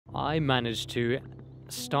I managed to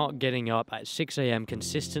start getting up at 6 a.m.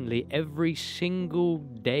 consistently every single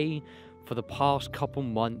day for the past couple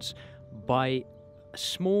months by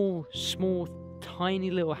small,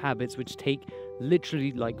 tiny little habits which take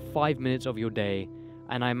literally like 5 minutes of your day,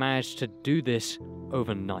 and I managed to do this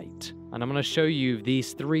overnight. And I'm going to show you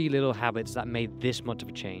these 3 little habits that made this much of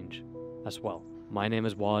a change as well. My name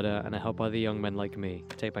is Wylder, and I help other young men like me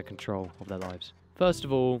take back control of their lives. First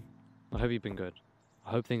of all, I hope you've been good. I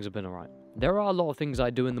hope things have been alright. There are a lot of things I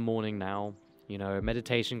do in the morning now. You know,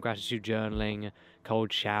 meditation, gratitude journaling,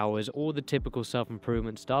 cold showers, all the typical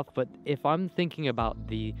self-improvement stuff. But if I'm thinking about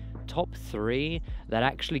the top 3 that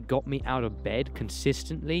actually got me out of bed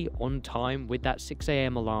consistently on time with that 6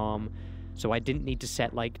 a.m. alarm, so I didn't need to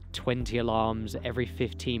set like 20 alarms every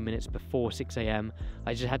 15 minutes before 6 a.m.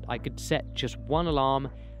 I could set just one alarm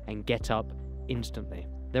and get up instantly.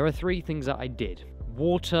 There are 3 things that I did: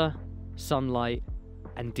 water, sunlight,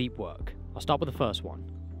 and deep work. I'll start with the first one,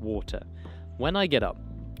 water. When I get up,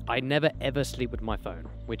 I never ever sleep with my phone,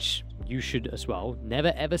 which you should as well.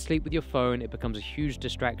 Never ever sleep with your phone. It becomes a huge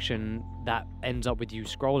distraction that ends up with you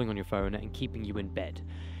scrolling on your phone and keeping you in bed.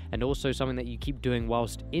 And also something that you keep doing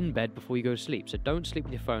whilst in bed before you go to sleep. So don't sleep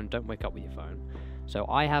with your phone, don't wake up with your phone. So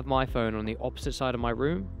I have my phone on the opposite side of my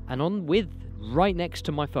room, and right next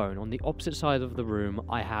to my phone, on the opposite side of the room,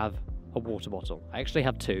 I have a water bottle. I actually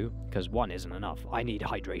have 2, because 1 isn't enough. I need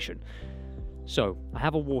hydration. So I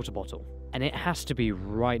have a water bottle, and it has to be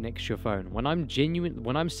right next to your phone. When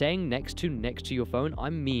I'm saying next to your phone, I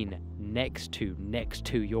mean next to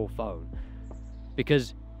your phone.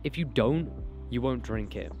 Because if you don't, you won't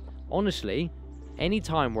drink it. Honestly, any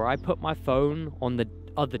time where I put my phone on the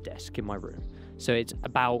other desk in my room, so it's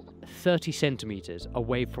about 30 centimeters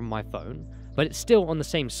away from my phone, but it's still on the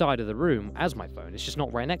same side of the room as my phone, it's just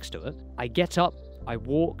not right next to it, I get up, I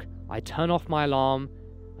walk, I turn off my alarm,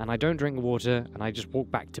 and I don't drink water, and I just walk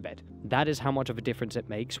back to bed. That is how much of a difference it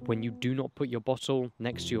makes when you do not put your bottle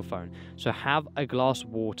next to your phone. So have a glass of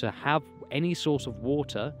water, have any source of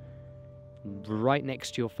water right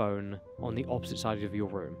next to your phone on the opposite side of your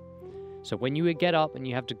room. So when you get up and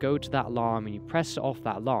you have to go to that alarm and you press off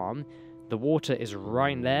that alarm, the water is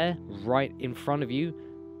right there, right in front of you,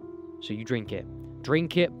 so you drink it.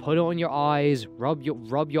 Drink it, put it on your eyes, rub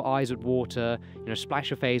your eyes with water, splash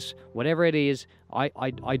your face, whatever it is.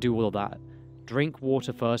 I do all of that. Drink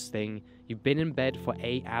water first thing. You've been in bed for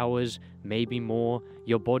 8 hours, maybe more.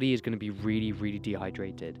 Your body is going to be really, really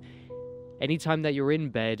dehydrated. Anytime that you're in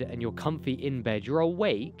bed and you're comfy in bed, you're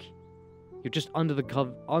awake, you're just under the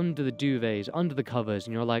duvets, under the covers,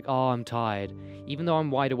 and you're like, oh, I'm tired. Even though I'm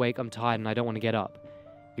wide awake, I'm tired and I don't want to get up.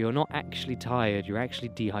 You're not actually tired, you're actually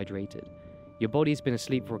dehydrated. Your body's been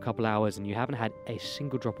asleep for a couple hours and you haven't had a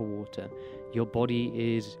single drop of water. Your body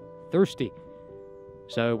is thirsty.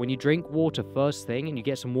 So when you drink water first thing and you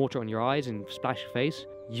get some water on your eyes and splash your face,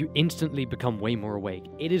 you instantly become way more awake.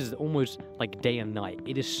 It is almost like day and night.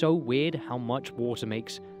 It is so weird how much water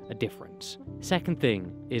makes a difference. Second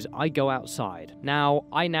thing is I go outside.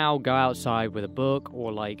 I now go outside with a book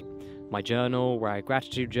or like my journal, where I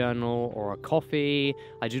gratitude journal, or a coffee.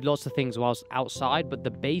 I do lots of things whilst outside, but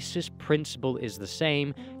the basis principle is the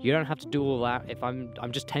same. You don't have to do all that. If I'm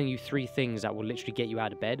just telling you 3 things that will literally get you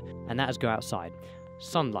out of bed, and that is go outside.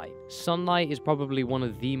 Sunlight. Sunlight is probably one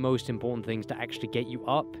of the most important things to actually get you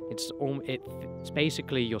up. It's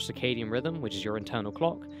basically your circadian rhythm, which is your internal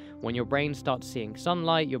clock. When your brain starts seeing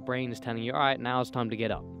sunlight, your brain is telling you, all right, now it's time to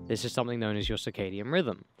get up. This is something known as your circadian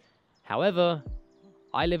rhythm. However,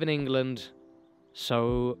 I live in England,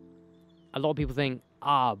 so a lot of people think,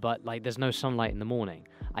 but like there's no sunlight in the morning.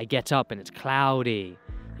 I get up and it's cloudy,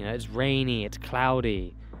 it's rainy, it's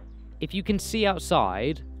cloudy. If you can see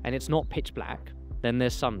outside and it's not pitch black, then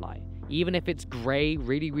there's sunlight. Even if it's grey,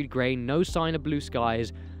 really, really grey, no sign of blue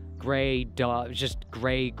skies, grey, dark, just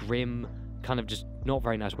grey, grim, kind of just not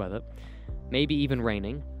very nice weather, maybe even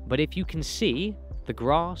raining. But if you can see the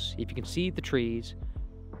grass, if you can see the trees,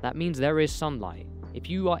 that means there is sunlight. If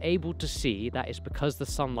you are able to see, that is because the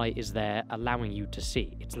sunlight is there allowing you to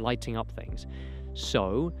see. It's lighting up things.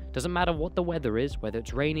 So, doesn't matter what the weather is, whether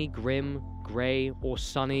it's rainy, grim, grey, or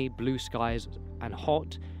sunny, blue skies, and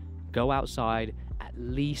hot, go outside at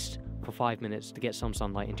least for 5 minutes to get some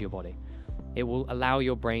sunlight into your body. It will allow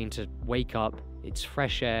your brain to wake up, it's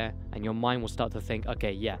fresh air, and your mind will start to think,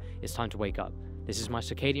 okay, yeah, it's time to wake up. This is my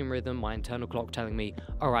circadian rhythm, my internal clock telling me,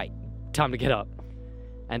 all right, time to get up.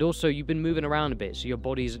 And also, you've been moving around a bit, so your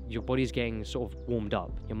body's getting sort of warmed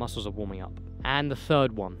up. Your muscles are warming up. And the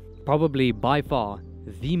third one, probably by far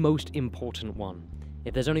the most important one.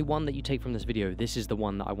 If there's only one that you take from this video, this is the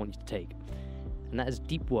one that I want you to take. And that is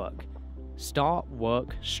deep work. start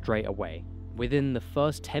work straight away, within the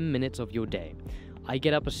first 10 minutes of your day. I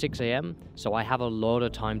get up at 6 a.m, so I have a lot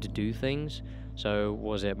of time to do things. So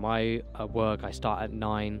my work, I start at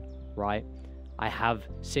 9, right? I have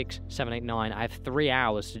 6, 7, 8, 9, I have 3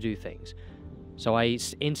 hours to do things. So I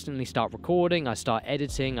instantly start recording, I start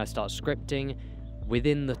editing, I start scripting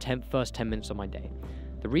within the first 10 minutes of my day.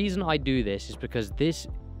 The reason I do this is because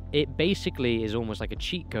it basically is almost like a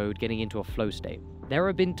cheat code getting into a flow state. There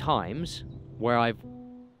have been times where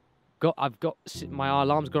my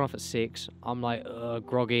alarm's gone off at 6. I'm like,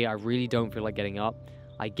 groggy. I really don't feel like getting up.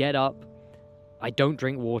 I get up. I don't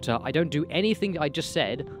drink water. I don't do anything I just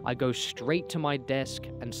said. I go straight to my desk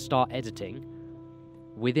and start editing.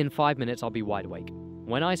 Within 5 minutes, I'll be wide awake.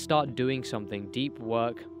 When I start doing something, deep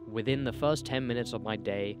work, within the first 10 minutes of my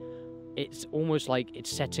day, it's almost like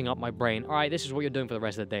it's setting up my brain. All right, this is what you're doing for the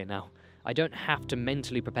rest of the day now. I don't have to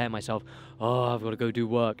mentally prepare myself. Oh, I've got to go do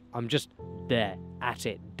work. I'm just there, at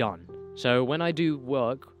it, done. So when I do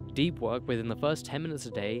work, deep work, within the first 10 minutes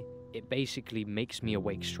a day, it basically makes me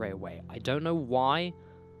awake straight away. I don't know why.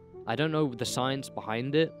 I don't know the science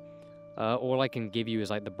behind it. All I can give you is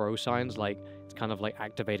like the bro science. Like, it's kind of like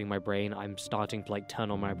activating my brain. I'm starting to like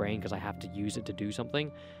turn on my brain because I have to use it to do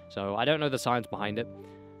something. So I don't know the science behind it.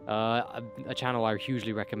 A channel I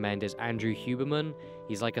hugely recommend is Andrew Huberman.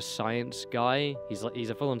 He's like a science guy. He's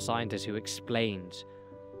a full-on scientist who explains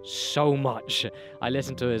so much. I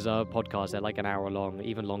listen to his podcast. They're like an hour long,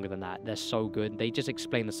 even longer than that. They're so good. They just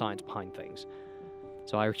explain the science behind things.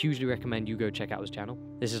 So I hugely recommend you go check out his channel.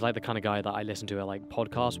 This is like the kind of guy that I listen to at like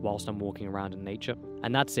podcasts whilst I'm walking around in nature.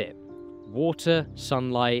 And that's it. Water,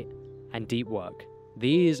 sunlight, and deep work.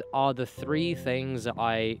 These are the 3 things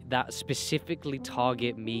that specifically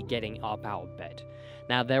target me getting up out of bed.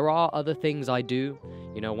 Now, there are other things I do.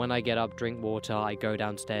 You know, when I get up, drink water, I go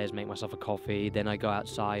downstairs, make myself a coffee, then I go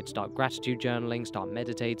outside, start gratitude journaling, start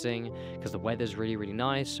meditating, because the weather's really, really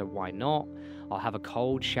nice, so why not? I'll have a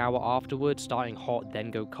cold shower afterwards, starting hot, then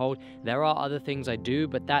go cold. There are other things I do,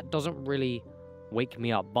 but that doesn't really wake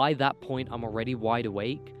me up. By that point, I'm already wide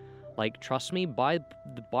awake. Like, trust me, by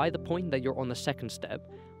the point that you're on the second step,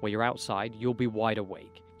 where you're outside, you'll be wide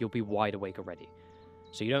awake. You'll be wide awake already.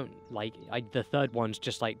 So you don't, the third one's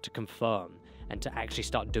just, like, to confirm and to actually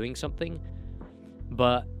start doing something.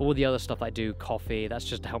 But all the other stuff I do, coffee, that's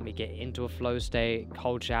just to help me get into a flow state.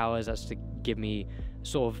 Cold showers, that's to give me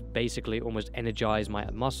sort of basically almost energize my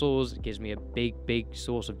muscles. It gives me a big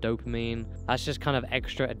source of dopamine. That's just kind of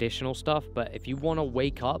extra additional stuff. But if you want to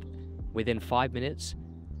wake up within 5 minutes,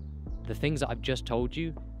 the things that I've just told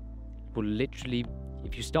you will literally,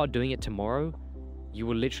 if you start doing it tomorrow, you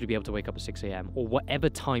will literally be able to wake up at 6 a.m. or whatever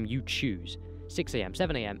time you choose. 6 a.m.,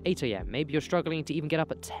 7 a.m., 8 a.m. Maybe you're struggling to even get up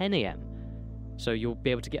at 10 a.m. So you'll be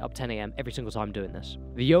able to get up 10 a.m. every single time doing this.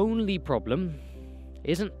 The only problem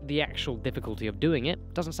isn't the actual difficulty of doing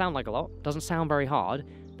it. Doesn't sound like a lot. Doesn't sound very hard.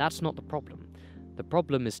 That's not the problem. The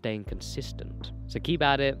problem is staying consistent. So keep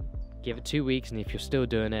at it. Give it 2 weeks, and if you're still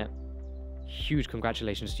doing it, huge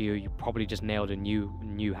congratulations to you. You probably just nailed a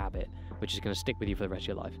new habit, which is going to stick with you for the rest of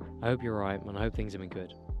your life. I hope you're alright, and I hope things have been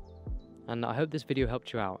good. And I hope this video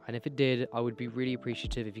helped you out. And if it did, I would be really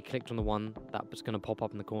appreciative if you clicked on the one that was going to pop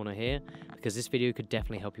up in the corner here, because this video could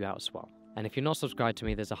definitely help you out as well. And if you're not subscribed to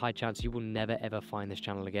me, there's a high chance you will never ever find this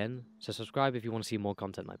channel again. So subscribe if you want to see more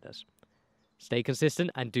content like this. Stay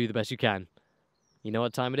consistent and do the best you can. You know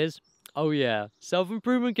what time it is? Oh yeah,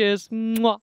 self-improvement kiss. Mwah!